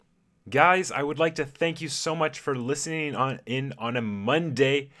Guys, I would like to thank you so much for listening on a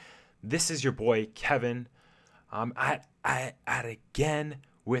Monday. This is your boy Kevin. I'm at again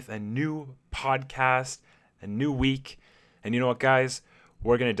with a new podcast, a new week. And you know what, guys?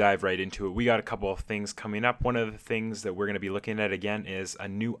 We're going to dive right into it. We got a couple of things coming up. One of the things that we're going to be looking at again is a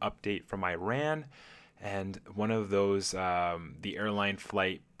new update from Iran. And one of those, the airline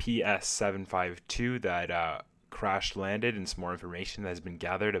flight PS752 that crash landed, and some more information that has been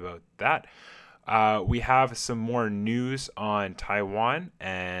gathered about that. We have some more news on Taiwan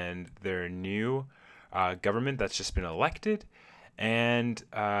and their new government that's just been elected. And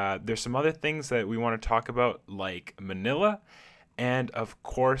there's some other things that we want to talk about, like Manila. And of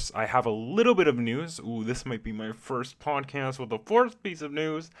course, I have a little bit of news. Ooh, this might be my first podcast with the fourth piece of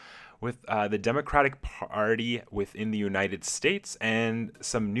news with the Democratic Party within the United States and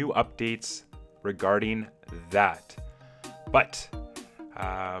some new updates regarding that. But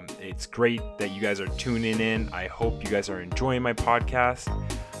it's great that you guys are tuning in. I hope you guys are enjoying my podcast.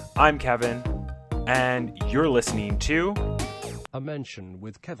 I'm Kevin, and you're listening to A Mention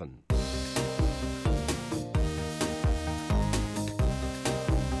with Kevin.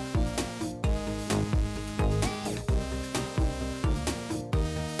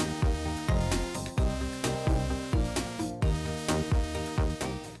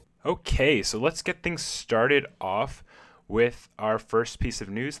 Okay, so let's get things started off with our first piece of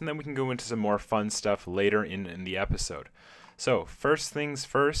news, and then we can go into some more fun stuff later in the episode. So first things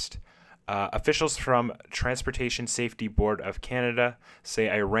first, officials from Transportation Safety Board of Canada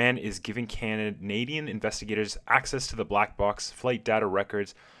say Iran is giving Canadian investigators access to the black box flight data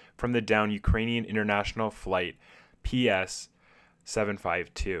records from the downed Ukrainian international flight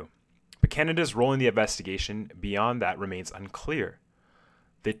PS752. But Canada's role in the investigation beyond that remains unclear.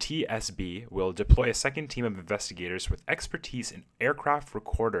 The TSB will deploy a second team of investigators with expertise in aircraft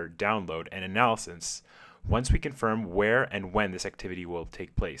recorder download and analysis once we confirm where and when this activity will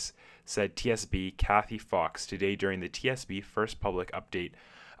take place, said TSB Kathy Fox today during the TSB first public update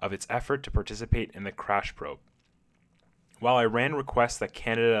of its effort to participate in the crash probe. While Iran requests that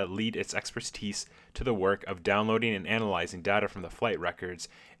Canada lead its expertise to the work of downloading and analyzing data from the flight records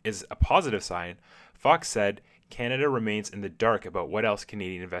is a positive sign, Fox said Canada remains in the dark about what else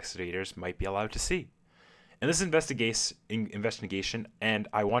Canadian investigators might be allowed to see. In this investigation, and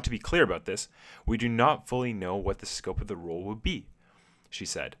I want to be clear about this, we do not fully know what the scope of the role will be, she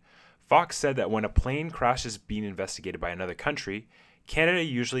said. Fox said that when a plane crash is being investigated by another country, Canada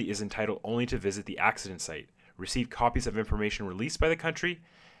usually is entitled only to visit the accident site, receive copies of information released by the country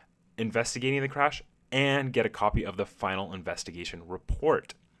investigating the crash, and get a copy of the final investigation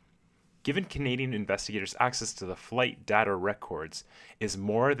report. Given Canadian investigators access to the flight data records is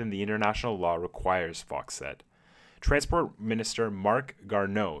more than the international law requires, Fox said. Transport Minister Marc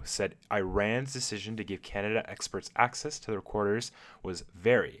Garneau said Iran's decision to give Canada experts access to the recorders was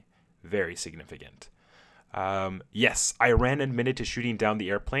very, very significant. Yes, Iran admitted to shooting down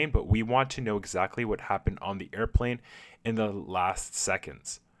the airplane, but we want to know exactly what happened on the airplane in the last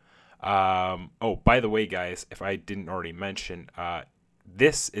seconds. By the way, guys, if I didn't already mention,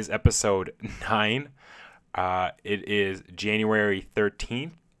 this is episode 9. It is January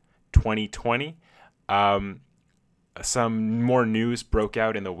 13th, 2020. Some more news broke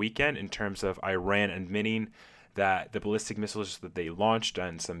out in the weekend in terms of Iran admitting that the ballistic missiles that they launched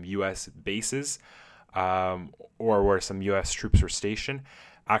on some U.S. bases or where some U.S. troops were stationed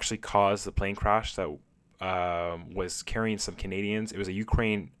actually caused the plane crash that was carrying some Canadians. It was a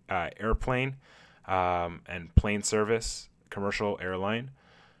Ukraine airplane and plane service, commercial airline,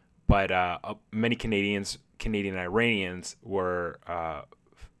 but many Canadian Iranians were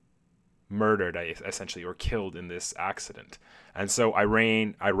murdered, essentially, or killed in this accident. And so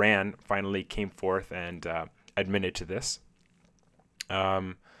Iran finally came forth and admitted to this.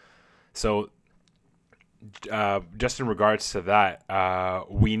 Just in regards to that,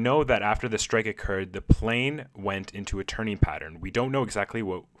 we know that after the strike occurred, the plane went into a turning pattern. We don't know exactly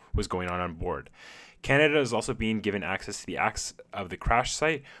what was going on board. Canada is also being given access to the acts of the crash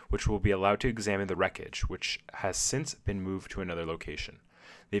site, which will be allowed to examine the wreckage, which has since been moved to another location.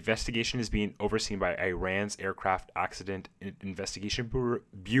 The investigation is being overseen by Iran's Aircraft Accident Investigation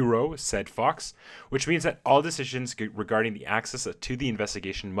Bureau, said Fox, which means that all decisions regarding the access to the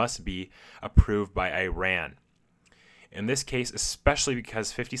investigation must be approved by Iran. In this case, especially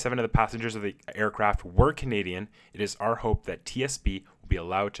because 57 of the passengers of the aircraft were Canadian, it is our hope that TSB will be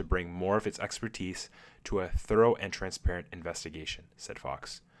allowed to bring more of its expertise to a thorough and transparent investigation, said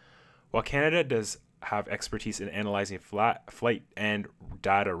Fox. While Canada does have expertise in analyzing flight and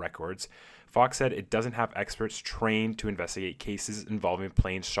data records, Fox said it doesn't have experts trained to investigate cases involving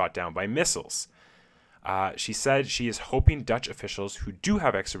planes shot down by missiles. She said she is hoping Dutch officials who do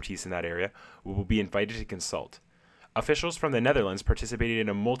have expertise in that area will be invited to consult. Officials from the Netherlands participated in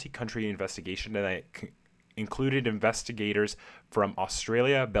a multi-country investigation that included investigators from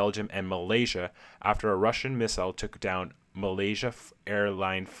Australia, Belgium, and Malaysia after a Russian missile took down Malaysia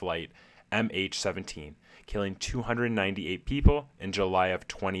airline flight MH17, killing 298 people in July of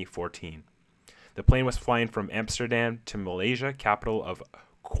 2014. The plane was flying from Amsterdam to Malaysia, capital of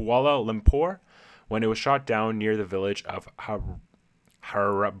Kuala Lumpur, when it was shot down near the village of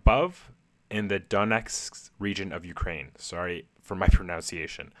Harabov in the Donetsk region of Ukraine. Sorry for my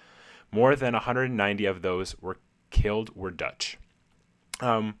pronunciation. More than 190 of those were killed were Dutch.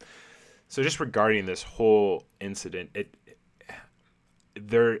 So just regarding this whole incident,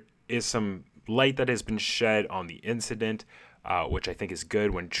 there is some light that has been shed on the incident, which I think is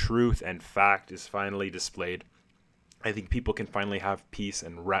good. When truth and fact is finally displayed, I think people can finally have peace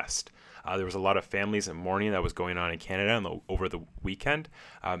and rest. There was a lot of families and mourning that was going on in Canada over the weekend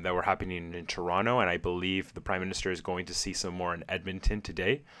that were happening in Toronto, and I believe the Prime Minister is going to see some more in Edmonton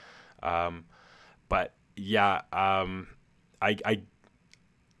today. But yeah, I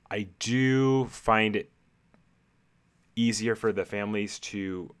do find it easier for the families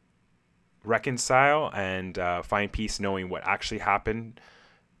to reconcile and find peace knowing what actually happened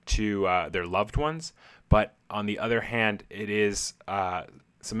to their loved ones. But on the other hand, it is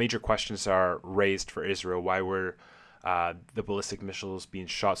some major questions are raised for Israel. Why were the ballistic missiles being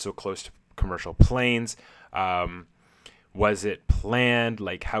shot so close to commercial planes? Was it planned?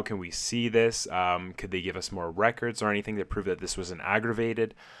 Like, how can we see this? Could they give us more records or anything to prove that this was an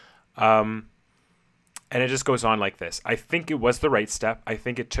aggravated? And it just goes on like this. I think it was the right step. I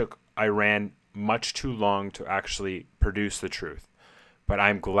think it took Iran much too long to actually produce the truth. But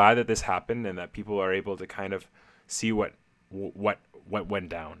I'm glad that this happened and that people are able to kind of see what went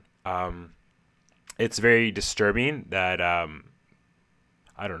down. It's very disturbing that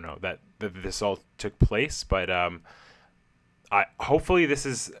I don't know that this all took place, but hopefully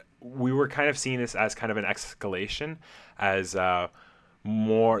we were kind of seeing this as kind of an escalation as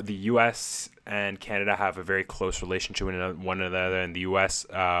more the U.S. and Canada have a very close relationship with one another. In the U.S.,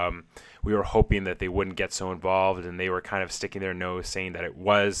 we were hoping that they wouldn't get so involved, and they were kind of sticking their nose, saying that it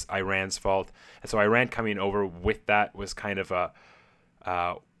was Iran's fault. And so Iran coming over with that was kind of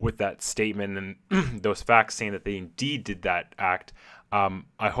with that statement and those facts saying that they indeed did that act.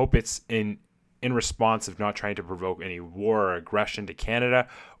 I hope it's in response of not trying to provoke any war or aggression to Canada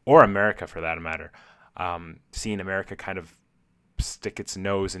or America for that matter. Seeing America kind of stick its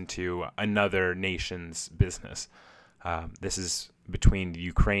nose into another nation's business. This is between the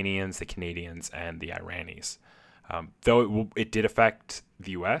Ukrainians, the Canadians, and the Iranis. Though it did affect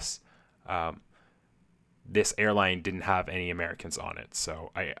the U.S., this airline didn't have any Americans on it.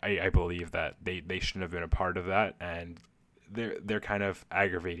 So I believe that they shouldn't have been a part of that, and they're kind of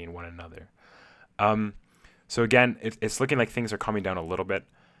aggravating one another. So again, it's looking like things are calming down a little bit,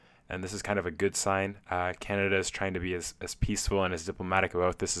 and this is kind of a good sign. Canada is trying to be as peaceful and as diplomatic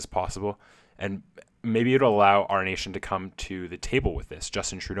about this as possible, and maybe it'll allow our nation to come to the table with this.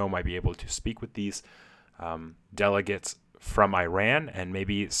 Justin Trudeau might be able to speak with these delegates from Iran, and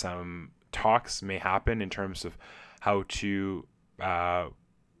maybe some talks may happen in terms of how to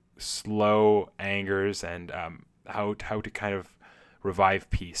slow angers and how to kind of revive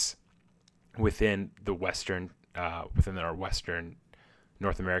peace within the within our Western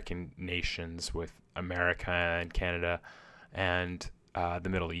North American nations, with America and Canada and the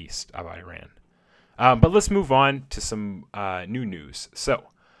Middle East of Iran. But let's move on to some new news. So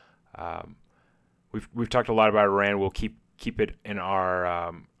we've talked a lot about Iran. We'll keep it in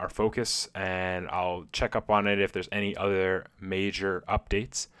our focus, and I'll check up on it if there's any other major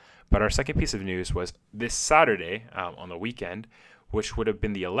updates. But our second piece of news was this Saturday on the weekend, which would have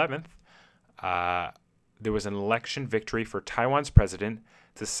been the 11th. There was an election victory for Taiwan's president,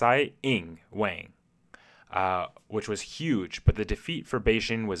 Tsai Ing-wen, which was huge, but the defeat for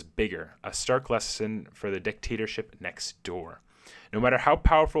Beijing was bigger, a stark lesson for the dictatorship next door. No matter how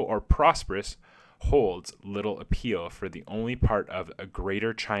powerful or prosperous, holds little appeal for the only part of a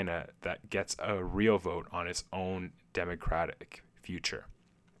greater China that gets a real vote on its own democratic future.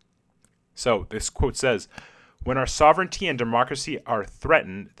 So this quote says, "When our sovereignty and democracy are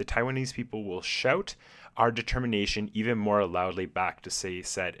threatened, the Taiwanese people will shout our determination even more loudly back," Tsai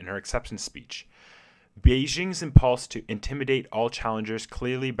said in her acceptance speech. Beijing's impulse to intimidate all challengers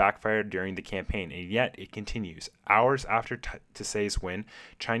clearly backfired during the campaign, and yet it continues. Hours after Tsai's win,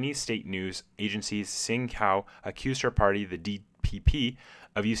 Chinese state news agency Xinhua accused her party, the DPP,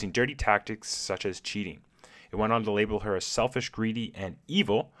 of using dirty tactics such as cheating. It went on to label her as selfish, greedy, and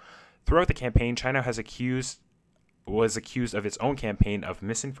evil. Throughout the campaign, China was accused of its own campaign of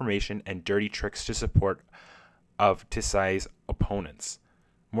misinformation and dirty tricks to support of Tsai's opponents.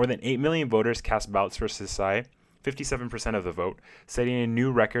 More than 8 million voters cast ballots for Tsai, 57% of the vote, setting a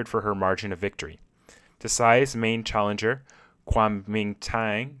new record for her margin of victory. Tsai's main challenger,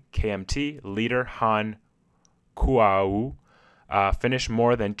 Kuomintang KMT leader Han Kuo-yu, finished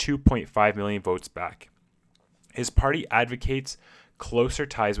more than 2.5 million votes back. His party advocates closer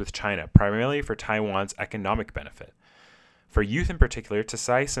ties with China, primarily for Taiwan's economic benefit. For youth in particular,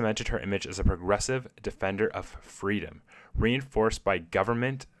 Tsai cemented her image as a progressive defender of freedom, reinforced by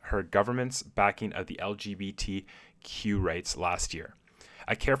her government's backing of the LGBTQ rights last year.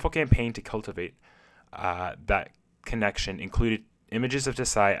 A careful campaign to cultivate that connection included images of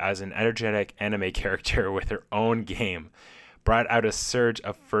Tsai as an energetic anime character with her own game, brought out a surge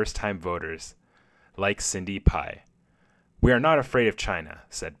of first-time voters, like Cindy Pai. "We are not afraid of China,"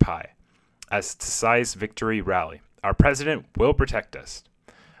 said Pai, as Tsai's victory rally. "Our president will protect us."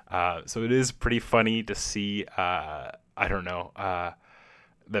 So it is pretty funny to see, that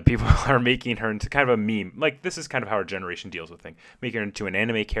people are making her into kind of a meme. Like, this is kind of how our generation deals with things. Making her into an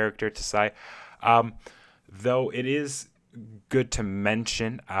anime character, Tsai. Though it is good to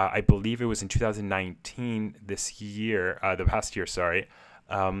mention, I believe it was in 2019, the past year, sorry.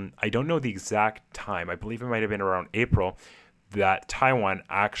 I don't know the exact time. I believe it might have been around April that Taiwan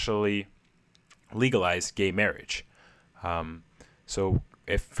actually legalized gay marriage. So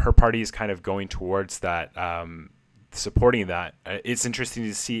if her party is kind of going towards that, supporting that, it's interesting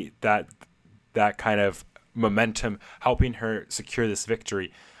to see that kind of momentum helping her secure this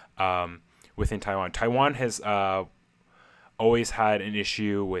victory within Taiwan. Taiwan has always had an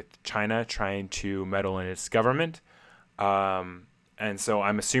issue with China trying to meddle in its government. And so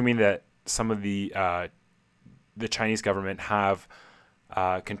I'm assuming that some of the Chinese government have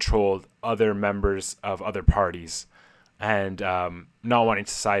controlled other members of other parties and not wanting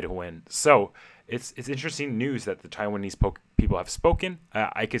Tsai to win. So it's interesting news that the Taiwanese people have spoken.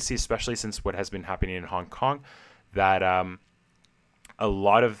 I could see, especially since what has been happening in Hong Kong, that a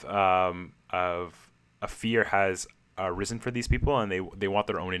lot of a fear has risen for these people, and they want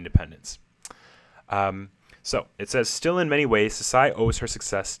their own independence. So it says, still in many ways, Tsai owes her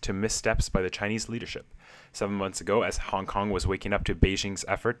success to missteps by the Chinese leadership. 7 months ago, as Hong Kong was waking up to Beijing's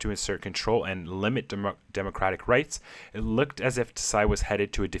effort to assert control and limit democratic rights, it looked as if Tsai was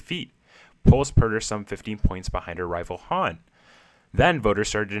headed to a defeat. Polls put her some 15 points behind her rival Han. Then voters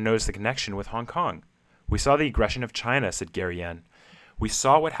started to notice the connection with Hong Kong. "We saw the aggression of China," said Gary Yan. "We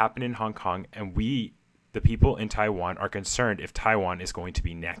saw what happened in Hong Kong, and we, the people in Taiwan, are concerned if Taiwan is going to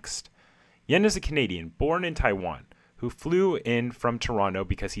be next." Yan is a Canadian born in Taiwan who flew in from Toronto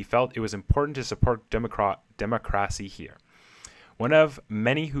because he felt it was important to support democracy here. One of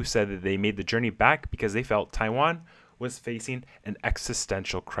many who said that they made the journey back because they felt Taiwan was facing an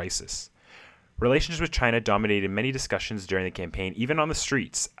existential crisis. Relations with China dominated many discussions during the campaign, even on the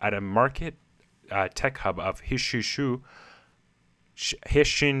streets. At a market tech hub of Hishinshu, south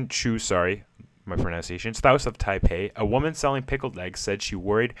of Taipei, a woman selling pickled eggs said she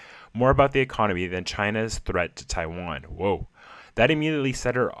worried more about the economy than China's threat to Taiwan. Whoa. That immediately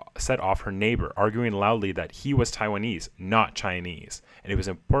set off her neighbor, arguing loudly that he was Taiwanese, not Chinese, and it was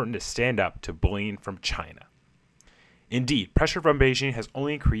important to stand up to bullying from China. Indeed, pressure from Beijing has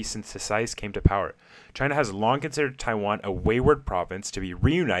only increased since Tsai came to power. China has long considered Taiwan a wayward province to be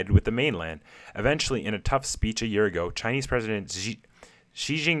reunited with the mainland. Eventually, in a tough speech a year ago, Chinese President Xi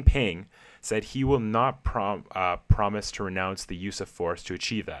Jinping said he will not promise to renounce the use of force to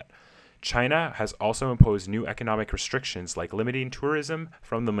achieve that. China has also imposed new economic restrictions like limiting tourism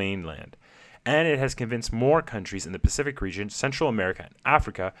from the mainland. And it has convinced more countries in the Pacific region, Central America, and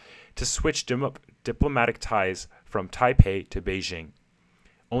Africa to switch diplomatic ties from Taipei to Beijing.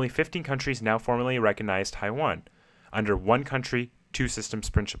 Only 15 countries now formally recognize Taiwan under one country, two systems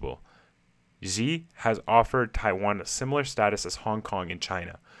principle. Xi has offered Taiwan a similar status as Hong Kong and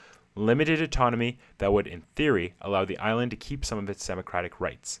China, limited autonomy that would, in theory, allow the island to keep some of its democratic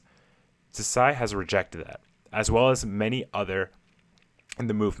rights. Tsai has rejected that, as well as many other in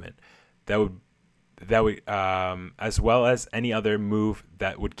the movement. As well as any other move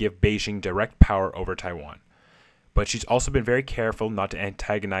that would give Beijing direct power over Taiwan. But she's also been very careful not to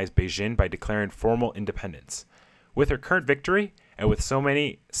antagonize Beijing by declaring formal independence. With her current victory And with so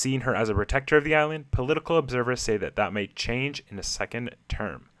many seeing her as a protector of the island, political observers say that may change in a second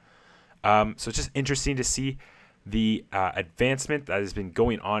term. So it's just interesting to see the advancement that has been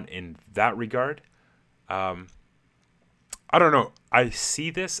going on in that regard. I don't know. I see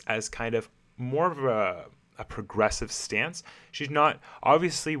this as kind of more of a progressive stance. She's not,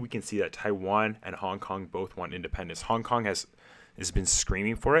 obviously we can see that Taiwan and Hong Kong both want independence. Hong Kong has been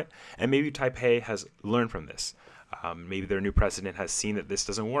screaming for it, and maybe Taipei has learned from this. Maybe their new president has seen that this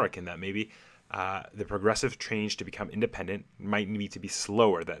doesn't work, and that maybe the progressive change to become independent might need to be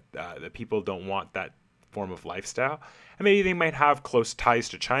slower, that the people don't want that form of lifestyle. And maybe they might have close ties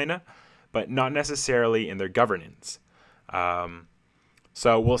to China, but not necessarily in their governance.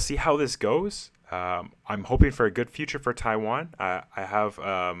 So we'll see how this goes. I'm hoping for a good future for Taiwan. I have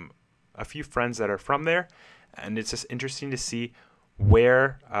a few friends that are from there, and it's just interesting to see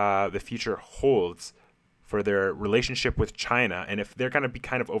where the future holds for their relationship with China, and if they're going to be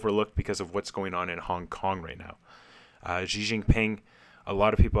kind of overlooked because of what's going on in Hong Kong right now. Xi Jinping, a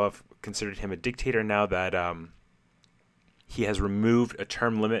lot of people have considered him a dictator now that he has removed a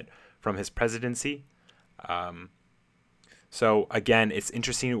term limit from his presidency. So again, it's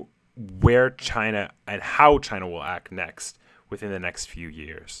interesting where China and how China will act next within the next few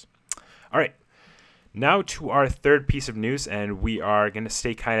years. All right. Now to our third piece of news, and we are going to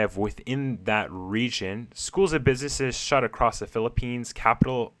stay kind of within that region. Schools and businesses shut across the Philippines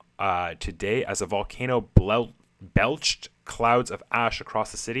capital today as a volcano belched clouds of ash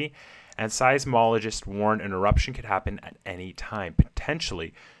across the city, and seismologists warn an eruption could happen at any time,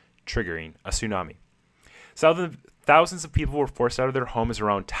 potentially triggering a tsunami. Thousands of people were forced out of their homes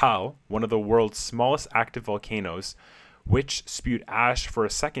around Taal, one of the world's smallest active volcanoes, which spewed ash for a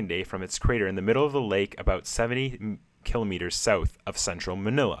second day from its crater in the middle of the lake about 70 kilometers south of central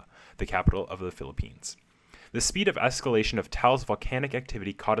Manila, the capital of the Philippines. The speed of escalation of Taal's volcanic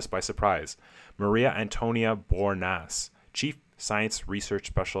activity caught us by surprise. Maria Antonia Bornas, Chief Science Research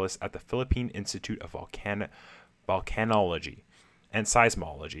Specialist at the Philippine Institute of Volcanology and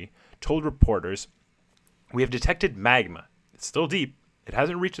Seismology, told reporters, "We have detected magma. It's still deep. It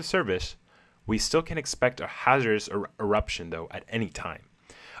hasn't reached the surface. We still can expect a hazardous eruption, though, at any time."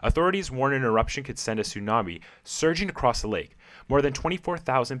 Authorities warn an eruption could send a tsunami surging across the lake. More than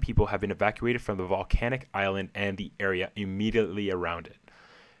 24,000 people have been evacuated from the volcanic island and the area immediately around it.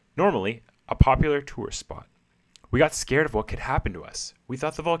 Normally, a popular tourist spot. "We got scared of what could happen to us. We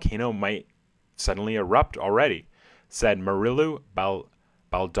thought the volcano might suddenly erupt already," said Marilu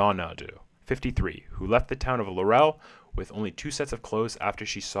Baldonado, 53, who left the town of Laurel with only 2 sets of clothes after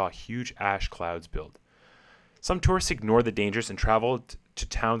she saw huge ash clouds build. Some tourists ignore the dangers and traveled to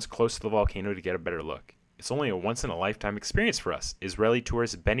towns close to the volcano to get a better look. "It's only a once-in-a-lifetime experience for us," Israeli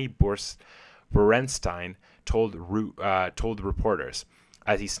tourist Benny Borenstein told reporters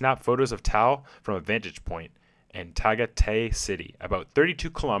as he snapped photos of Taal from a vantage point in Tagaytay City, about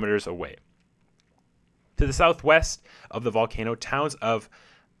 32 kilometers away. To the southwest of the volcano, towns of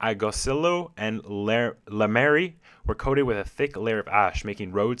Agoncillo and Lamari were coated with a thick layer of ash,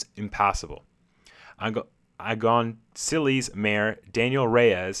 making roads impassable. Agoncillo's mayor, Daniel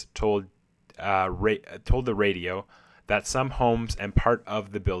Reyes, told the radio that some homes and part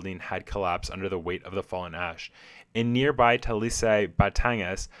of the building had collapsed under the weight of the fallen ash. In nearby Talisay,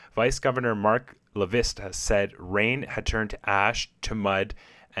 Batangas, Vice Governor Mark Lavista said rain had turned to ash to mud,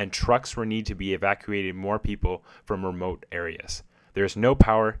 and trucks were needed to be evacuating more people from remote areas. "There is no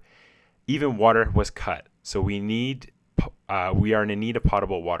power. Even water was cut. So we are in need of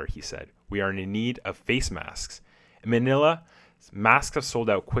potable water," he said. "We are in need of face masks." In Manila, masks have sold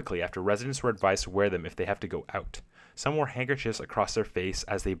out quickly after residents were advised to wear them if they have to go out. Some wore handkerchiefs across their face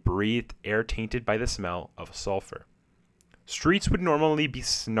as they breathed air tainted by the smell of sulfur. Streets would normally be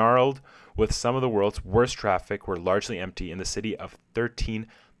snarled with some of the world's worst traffic were largely empty in the city of 13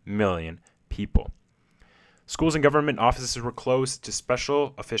 million people. Schools and government offices were closed to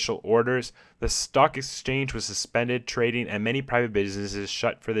special official orders. The stock exchange was suspended trading, and many private businesses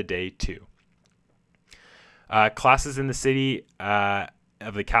shut for the day, too. Classes in the city of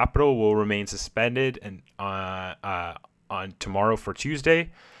the capital will remain suspended and on tomorrow for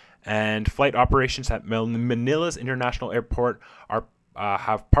Tuesday. And flight operations at Manila's International Airport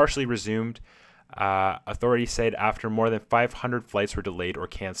have partially resumed. Authorities said after more than 500 flights were delayed or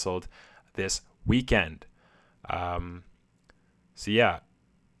canceled this weekend.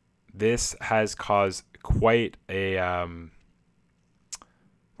 This has caused quite a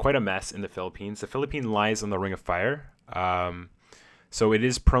mess in the Philippines. The Philippines lies on the Ring of Fire, so it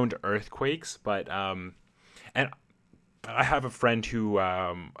is prone to earthquakes. But and I have a friend who,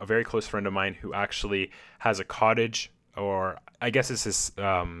 a very close friend of mine, who actually has a cottage or I guess it's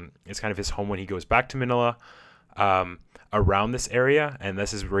kind of his home when he goes back to Manila, around this area, and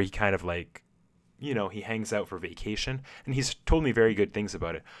this is where he kind of like, he hangs out for vacation, and he's told me very good things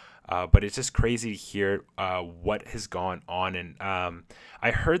about it. But it's just crazy to hear what has gone on, and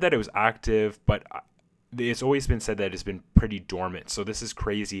I heard that it was active, but it's always been said that it's been pretty dormant. So this is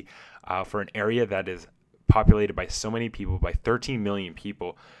crazy for an area that is populated by so many people, by 13 million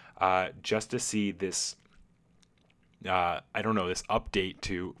people, just to see this, this update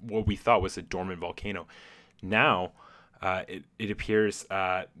to what we thought was a dormant volcano. Now, it appears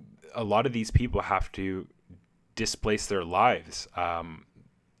a lot of these people have to displace their lives,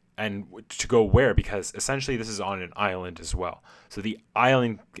 and to go where? Because essentially this is on an island as well. So the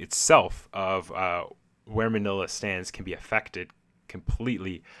island itself of where Manila stands can be affected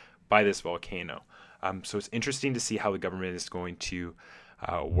completely by this volcano. So it's interesting to see how the government is going to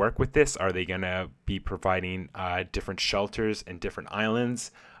work with this. Are they going to be providing different shelters in different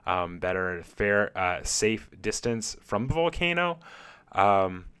islands that are at a fair, safe distance from the volcano?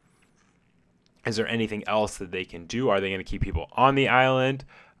 Is there anything else that they can do? Are they going to keep people on the island?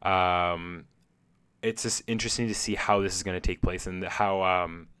 It's just interesting to see how this is going to take place and how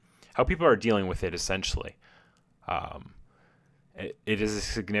people are dealing with it. Essentially, it is a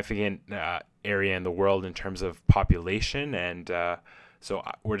significant area in the world in terms of population, and so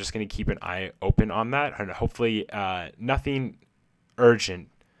we're just going to keep an eye open on that, and hopefully nothing urgent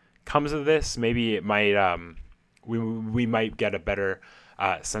comes of this. Maybe it might we might get a better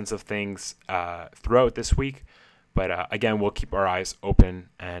sense of things throughout this week. But again, we'll keep our eyes open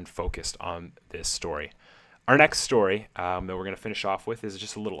and focused on this story. Our next story that we're going to finish off with is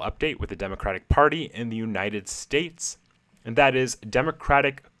just a little update with the Democratic Party in the United States. And that is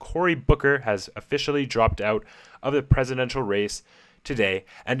Democratic Cory Booker has officially dropped out of the presidential race today,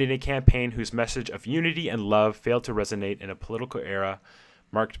 ending a campaign whose message of unity and love failed to resonate in a political era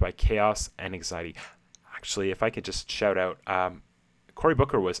marked by chaos and anxiety. Actually, if I could just shout out, Cory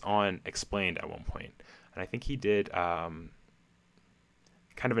Booker was on Explained at one point. And I think he did kind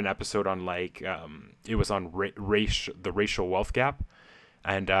of an episode on it was on the racial wealth gap.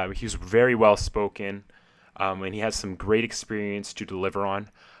 And he was very well spoken. And he has some great experience to deliver on.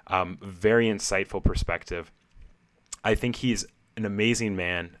 Very insightful perspective. I think he's an amazing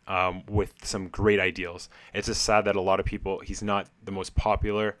man with some great ideals. It's just sad that a lot of people, he's not the most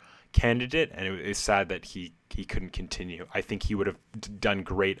popular candidate, and it is sad that he couldn't continue. I think he would have done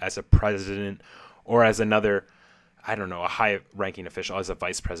great as a president or as another, a high-ranking official, as a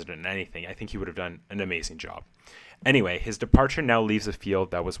vice president, anything. I think he would have done an amazing job. Anyway, his departure now leaves a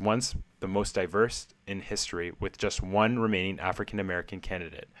field that was once the most diverse in history with just one remaining African-American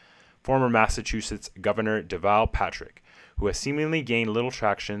candidate, former Massachusetts Governor Deval Patrick, who has seemingly gained little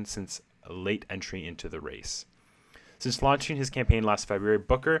traction since a late entry into the race. Since launching his campaign last February,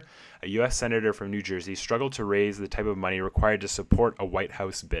 Booker, a U.S. Senator from New Jersey, struggled to raise the type of money required to support a White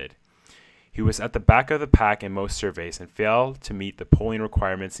House bid. He was at the back of the pack in most surveys and failed to meet the polling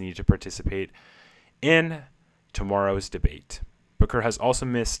requirements needed to participate in tomorrow's debate. Booker has also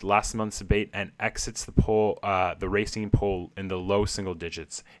missed last month's debate and exits the racing poll in the low single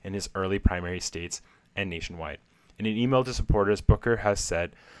digits in his early primary states and nationwide. In an email to supporters, Booker has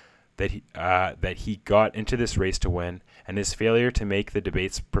said that he got into this race to win, and his failure to make the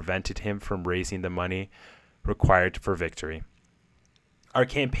debates prevented him from raising the money required for victory. Our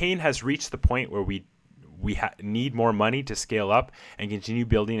campaign has reached the point where we need more money to scale up and continue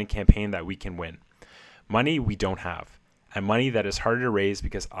building a campaign that we can win. Money we don't have, and money that is harder to raise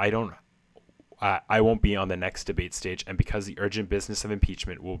because I won't be on the next debate stage, and because the urgent business of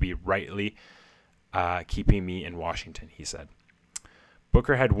impeachment will be rightly keeping me in Washington, he said.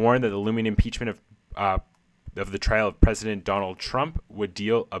 Booker had warned that the looming impeachment of the trial of President Donald Trump would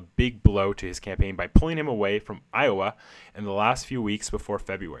deal a big blow to his campaign by pulling him away from Iowa in the last few weeks before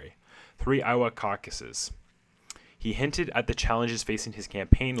February. 3 Iowa caucuses. He hinted at the challenges facing his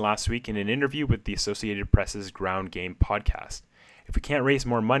campaign last week in an interview with the Associated Press's Ground Game podcast. If we can't raise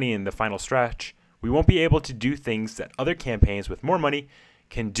more money in the final stretch, we won't be able to do things that other campaigns with more money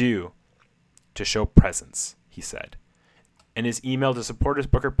can do to show presence, he said. In his email to supporters,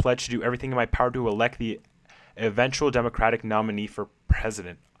 Booker pledged to do everything in my power to elect the eventual Democratic nominee for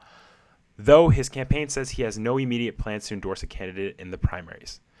president, though his campaign says he has no immediate plans to endorse a candidate in the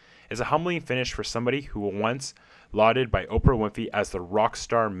primaries. It's a humbling finish for somebody who was once lauded by Oprah Winfrey as the rock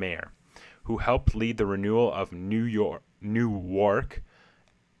star mayor, who helped lead the renewal of Newark,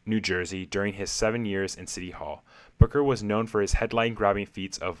 New Jersey during his 7 years in City Hall. Booker was known for his headline-grabbing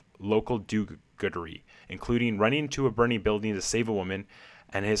feats of local do-goodery, including running into a burning building to save a woman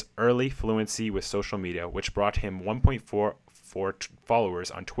and his early fluency with social media, which brought him 1.44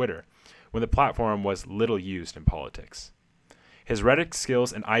 followers on Twitter when the platform was little used in politics. His rhetoric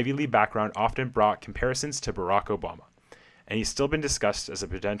skills and Ivy League background often brought comparisons to Barack Obama, and he's still been discussed as a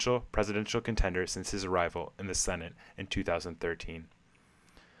potential presidential contender since his arrival in the Senate in 2013.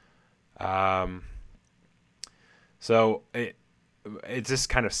 It's just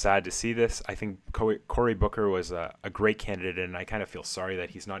kind of sad to see this. I think Cory Booker was a great candidate, and I kind of feel sorry that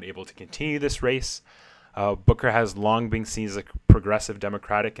he's not able to continue this race. Booker has long been seen as a progressive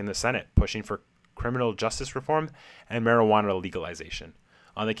Democratic in the Senate, pushing for criminal justice reform and marijuana legalization.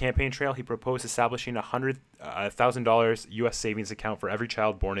 On the campaign trail, he proposed establishing a $100,000 U.S. savings account for every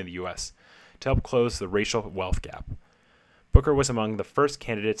child born in the U.S. to help close the racial wealth gap. Booker was among the first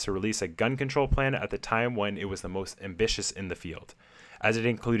candidates to release a gun control plan at the time when it was the most ambitious in the field, as it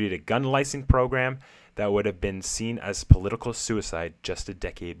included a gun licensing program that would have been seen as political suicide just a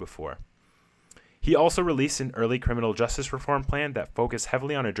decade before. He also released an early criminal justice reform plan that focused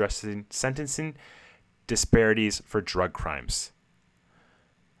heavily on addressing sentencing disparities for drug crimes.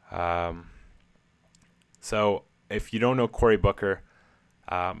 So if you don't know Cory Booker,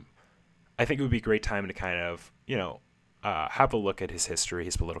 I think it would be a great time to kind of, have a look at his history,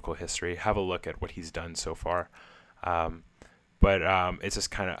 his political history, have a look at what he's done so far. But it's just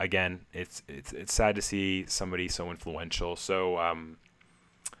kind of, again, it's sad to see somebody so influential, so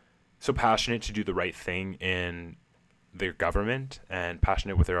passionate to do the right thing in their government and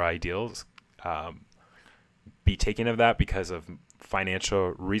passionate with their ideals, be taken of that because of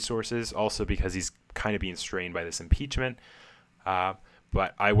financial resources, also because he's kind of being strained by this impeachment.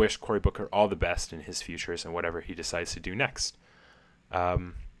 But I wish Cory Booker all the best in his futures and whatever he decides to do next.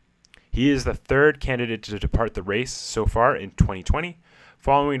 He is the third candidate to depart the race so far in 2020,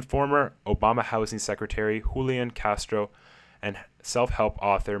 following former Obama Housing Secretary Julian Castro and self-help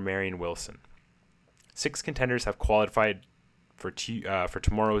author Marianne Wilson. 6 contenders have qualified for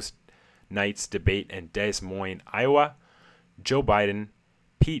tomorrow's night's debate in Des Moines, Iowa. Joe Biden,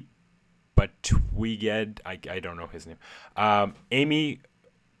 Pete Buttigieg, I don't know his name, Amy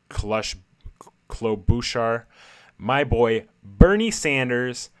Klobuchar, my boy Bernie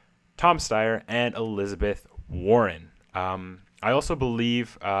Sanders, Tom Steyer, and Elizabeth Warren. I also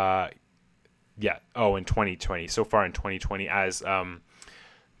believe, in 2020, so far in 2020, as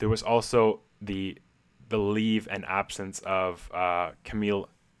there was also the leave and absence of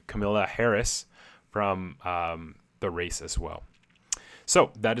Kamala Harris from the race as well.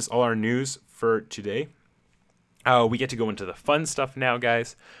 So that is all our news for today. We get to go into the fun stuff now,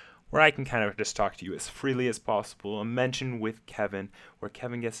 guys, where I can kind of just talk to you as freely as possible. A mention with Kevin, where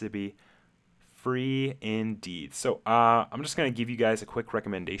Kevin gets to be free indeed. So I'm just going to give you guys a quick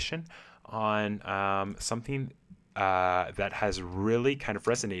recommendation on something that has really kind of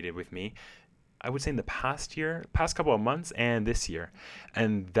resonated with me, I would say in the past couple of months and this year.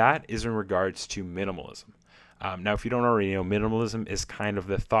 And that is in regards to minimalism. Now, if you don't already know, minimalism is kind of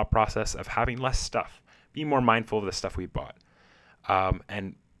the thought process of having less stuff, being more mindful of the stuff we bought.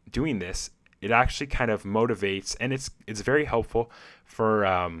 And doing this, it actually kind of motivates, and it's very helpful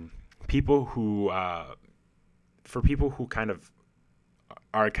for people who kind of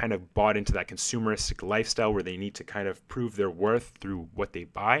are kind of bought into that consumeristic lifestyle where they need to kind of prove their worth through what they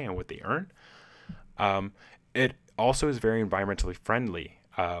buy and what they earn. It also is very environmentally friendly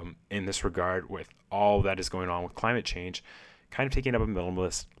in this regard, with all that is going on with climate change, kind of taking up a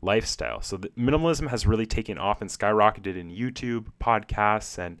minimalist lifestyle. So the minimalism has really taken off and skyrocketed in YouTube,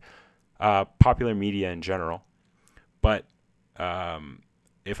 podcasts, and popular media in general. But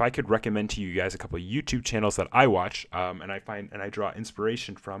if I could recommend to you guys a couple of YouTube channels that I watch, and I draw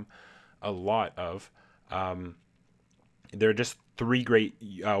inspiration from a lot of, there are just 3 great.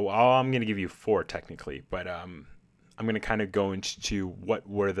 I'm going to give you 4 technically, but I'm going to kind of go into what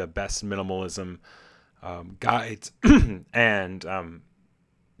were the best minimalism guides and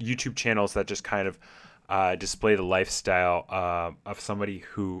YouTube channels that just kind of display the lifestyle of somebody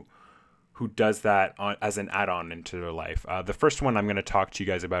who does that as an add-on into their life. The first one I'm going to talk to you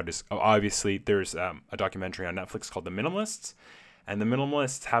guys about is, obviously, there's a documentary on Netflix called The Minimalists, and the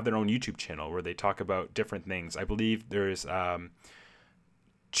Minimalists have their own YouTube channel where they talk about different things. I believe there's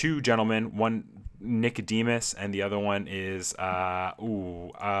 2 gentlemen, one Nicodemus, and the other one is I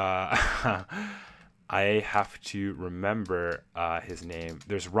have to remember his name.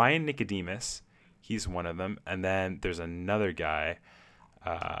 There's Ryan Nicodemus, he's one of them, and then there's another guy,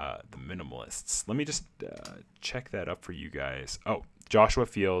 the Minimalists. Let me just check that up for you guys. Oh, Joshua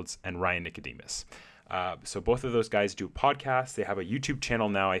Fields and Ryan Nicodemus. So both of those guys do podcasts. They have a YouTube channel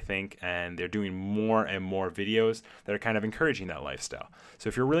now, I think, and they're doing more and more videos that are kind of encouraging that lifestyle. So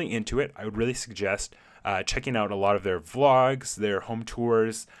if you're really into it, I would really suggest checking out a lot of their vlogs, their home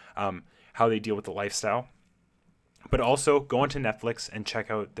tours, how they deal with the lifestyle. But also go onto Netflix and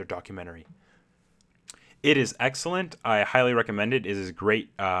check out their documentary. It is excellent. I highly recommend it. It is a great,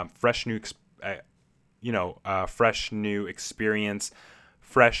 fresh new experience,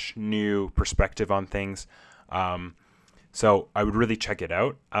 fresh new perspective on things. So I would really check it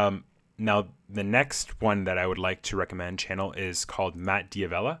out. Now, the next one that I would like to recommend channel is called Matt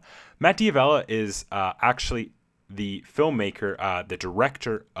D'Avella. Matt D'Avella is actually the filmmaker, the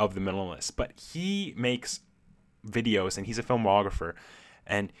director of The Minimalist, but he makes videos and he's a filmographer,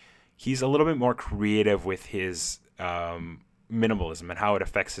 and he's a little bit more creative with his minimalism and how it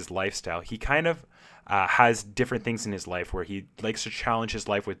affects his lifestyle. He kind of has different things in his life where he likes to challenge his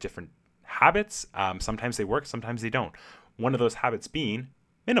life with different habits. Sometimes they work, sometimes they don't. One of those habits being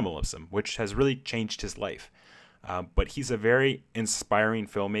minimalism, which has really changed his life. But he's a very inspiring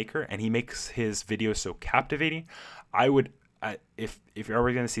filmmaker, and he makes his videos so captivating. I would, if you're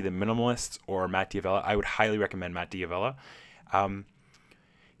ever going to see The Minimalists or Matt D'Avella, I would highly recommend Matt D'Avella.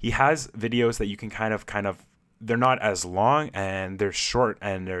 He has videos that you can kind of they're not as long, and they're short,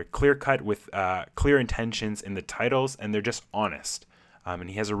 and they're clear cut with clear intentions in the titles, and they're just honest. And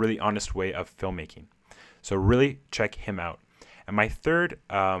he has a really honest way of filmmaking. So really check him out. And my third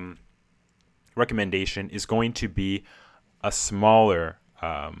recommendation is going to be a smaller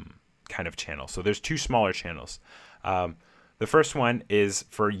kind of channel. So there's two smaller channels. The first one is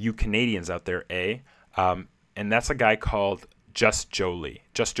for you Canadians out there, and that's a guy called Just Joe Lee.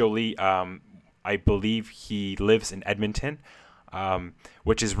 Just Joe Lee, I believe he lives in Edmonton,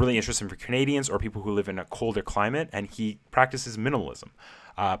 which is really interesting for Canadians or people who live in a colder climate, and he practices minimalism.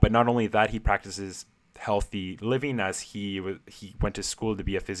 But not only that, he practices healthy living, as he went to school to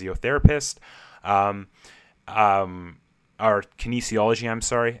be a physiotherapist, or kinesiology, I'm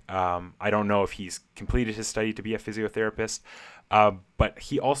sorry. I don't know if he's completed his study to be a physiotherapist, but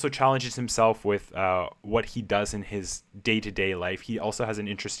he also challenges himself with what he does in his day-to-day life. He also has an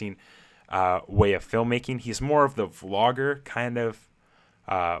interesting way of filmmaking. He's more of the vlogger kind of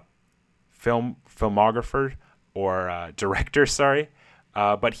filmographer or director, sorry.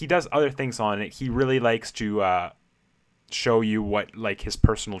 But he does other things on it. He really likes to show you what like his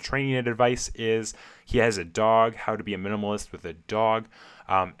personal training advice is. He has a dog, how to be a minimalist with a dog.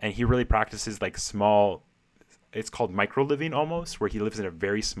 And he really practices like small, it's called micro living almost, where he lives in a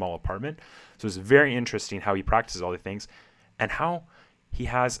very small apartment. So it's very interesting how he practices all the things and how he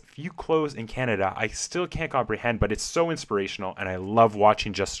has few clothes in Canada. I still can't comprehend, but it's so inspirational, and I love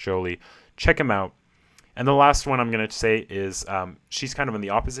watching Just Jolie. Check him out. And the last one I'm going to say is she's kind of on the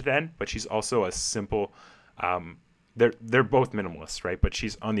opposite end, but she's also a simple they're both minimalists, right? But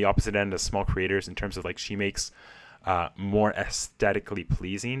she's on the opposite end of small creators in terms of like she makes more aesthetically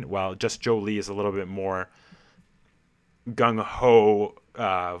pleasing, while Just Jolie is a little bit more gung-ho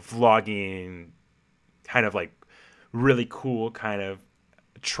vlogging, kind of like really cool, kind of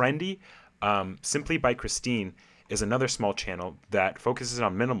trendy. Simply by Christine is another small channel that focuses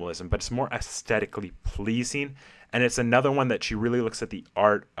on minimalism, but it's more aesthetically pleasing, and it's another one that she really looks at the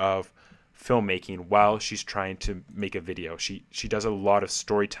art of filmmaking while she's trying to make a video. She does a lot of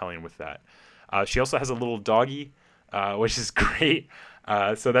storytelling with that. She also has a little doggy, which is great.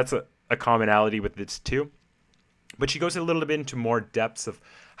 So that's a commonality with this too. But she goes a little bit into more depths of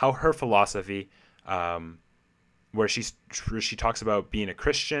how her philosophy, where she talks about being a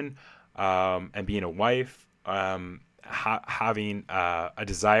Christian and being a wife, having a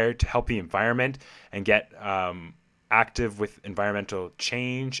desire to help the environment and get active with environmental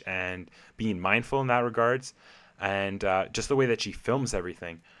change and being mindful in that regards, and just the way that she films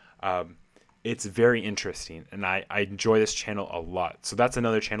everything. It's very interesting, and I enjoy this channel a lot. So that's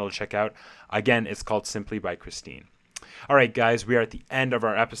another channel to check out. Again, it's called Simply by Christine. All right, guys, we are at the end of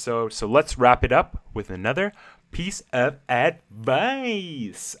our episode, so let's wrap it up with another piece of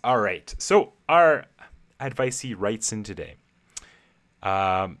advice. All right, so our advisee writes in today.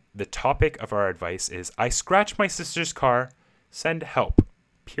 The topic of our advice is, I scratched my sister's car, send help,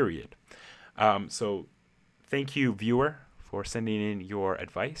 period. So thank you, viewer, for sending in your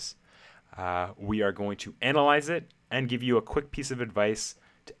advice. We are going to analyze it and give you a quick piece of advice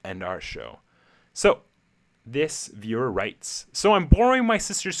to end our show. So this viewer writes, so I'm borrowing my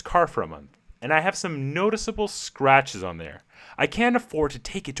sister's car for a month, and I have some noticeable scratches on there. I can't afford to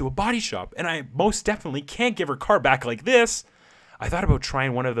take it to a body shop, and I most definitely can't give her car back like this. I thought about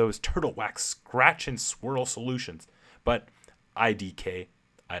trying one of those turtle wax scratch and swirl solutions, but IDK,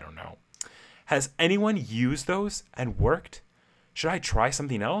 I don't know. Has anyone used those and worked? Should I try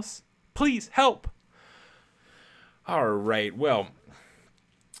something else? Please help. All right, well,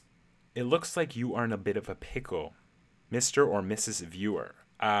 it looks like you are in a bit of a pickle, Mr. or Mrs. Viewer,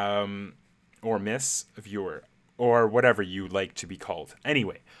 or Miss Viewer, or whatever you like to be called.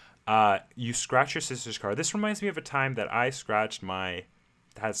 Anyway, you scratch your sister's car. This reminds me of a time that I scratched my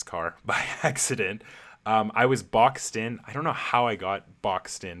dad's car by accident. I was boxed in. I don't know how I got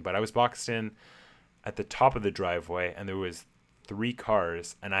boxed in, but I was boxed in at the top of the driveway, and there was 3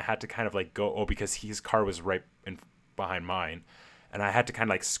 cars, and I had to kind of like go, because his car was right in behind mine, and I had to kind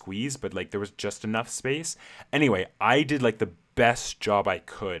of like squeeze, but like there was just enough space. Anyway, I did like the best job I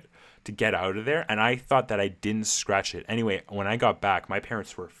could to get out of there, and I thought that I didn't scratch it. Anyway, when I got back, my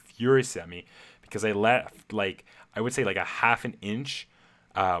parents were furious at me because I left like, I would say like a half an inch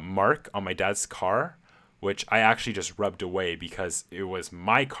mark on my dad's car, which I actually just rubbed away because it was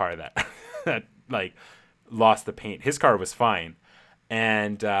my car that that like lost the paint. His car was fine.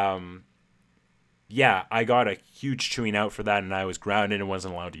 And yeah, I got a huge chewing out for that, and I was grounded and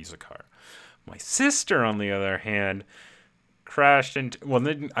wasn't allowed to use a car. My sister, on the other hand, crashed into, well,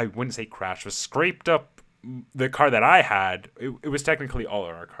 I wouldn't say crashed, was scraped up the car that I had. It was technically all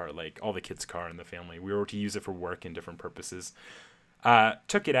of our car, like all the kids' car in the family. We were to use it for work and different purposes.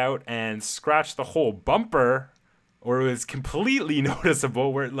 Took it out and scratched the whole bumper, or it was completely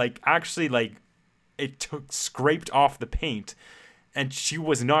noticeable, where like actually like it scraped off the paint, and she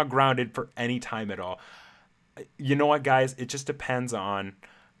was not grounded for any time at all. You know what, guys? It just depends on,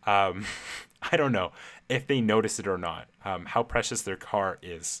 I don't know if they notice it or not, how precious their car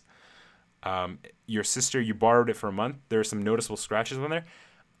is. Your sister, you borrowed it for a month. There are some noticeable scratches on there.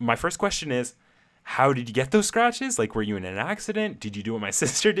 My first question is, how did you get those scratches? Like, were you in an accident? Did you do what my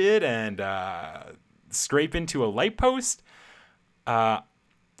sister did and scrape into a light post? I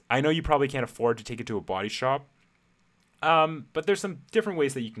know you probably can't afford to take it to a body shop, but there's some different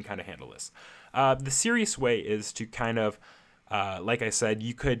ways that you can kind of handle this. The serious way is to kind of, like I said,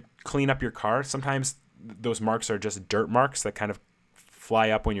 you could clean up your car. Sometimes those marks are just dirt marks that kind of fly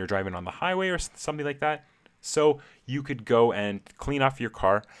up when you're driving on the highway or something like that. So you could go and clean off your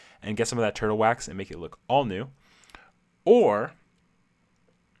car and get some of that turtle wax and make it look all new. Or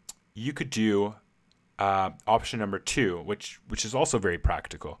you could do option number 2, which is also very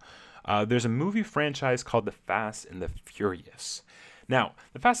practical. There's a movie franchise called The Fast and the Furious. Now,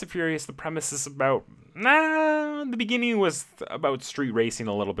 The Fast and Furious, the premise is about, the beginning was about street racing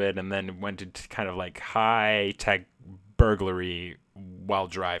a little bit, and then it went into kind of like high-tech burglary while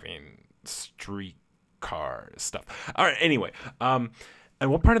driving street car stuff. All right, anyway, and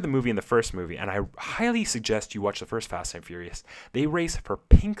one part of the movie in the first movie, and I highly suggest you watch the first Fast and Furious, they race for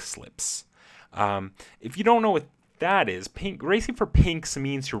pink slips. If you don't know what that is, racing for pinks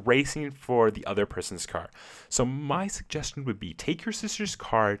means you're racing for the other person's car. So my suggestion would be take your sister's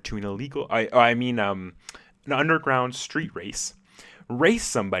car to an an underground street race, race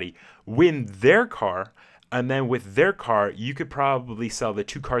somebody, win their car, and then with their car, you could probably sell the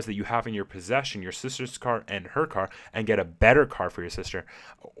 2 cars that you have in your possession, your sister's car and her car, and get a better car for your sister,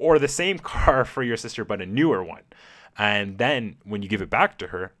 or the same car for your sister, but a newer one. And then when you give it back to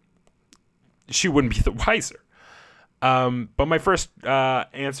her, she wouldn't be the wiser. But my first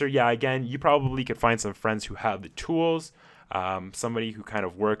answer, again, you probably could find some friends who have the tools, somebody who kind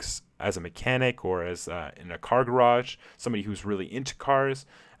of works as a mechanic or as in a car garage, somebody who's really into cars.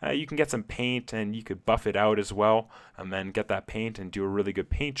 You can get some paint and you could buff it out as well, and then get that paint and do a really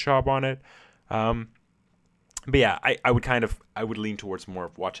good paint job on it. But yeah, I would lean towards more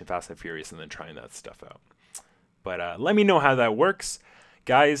of watching Fast and Furious and then trying that stuff out. But let me know how that works.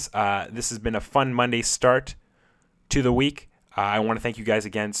 Guys, this has been a fun Monday start to the week. I want to thank you guys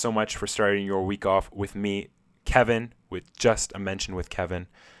again so much for starting your week off with me, Kevin, with Just a Mention with Kevin.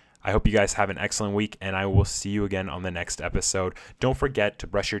 I hope you guys have an excellent week, and I will see you again on the next episode. Don't forget to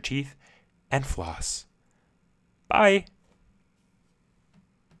brush your teeth and floss. Bye.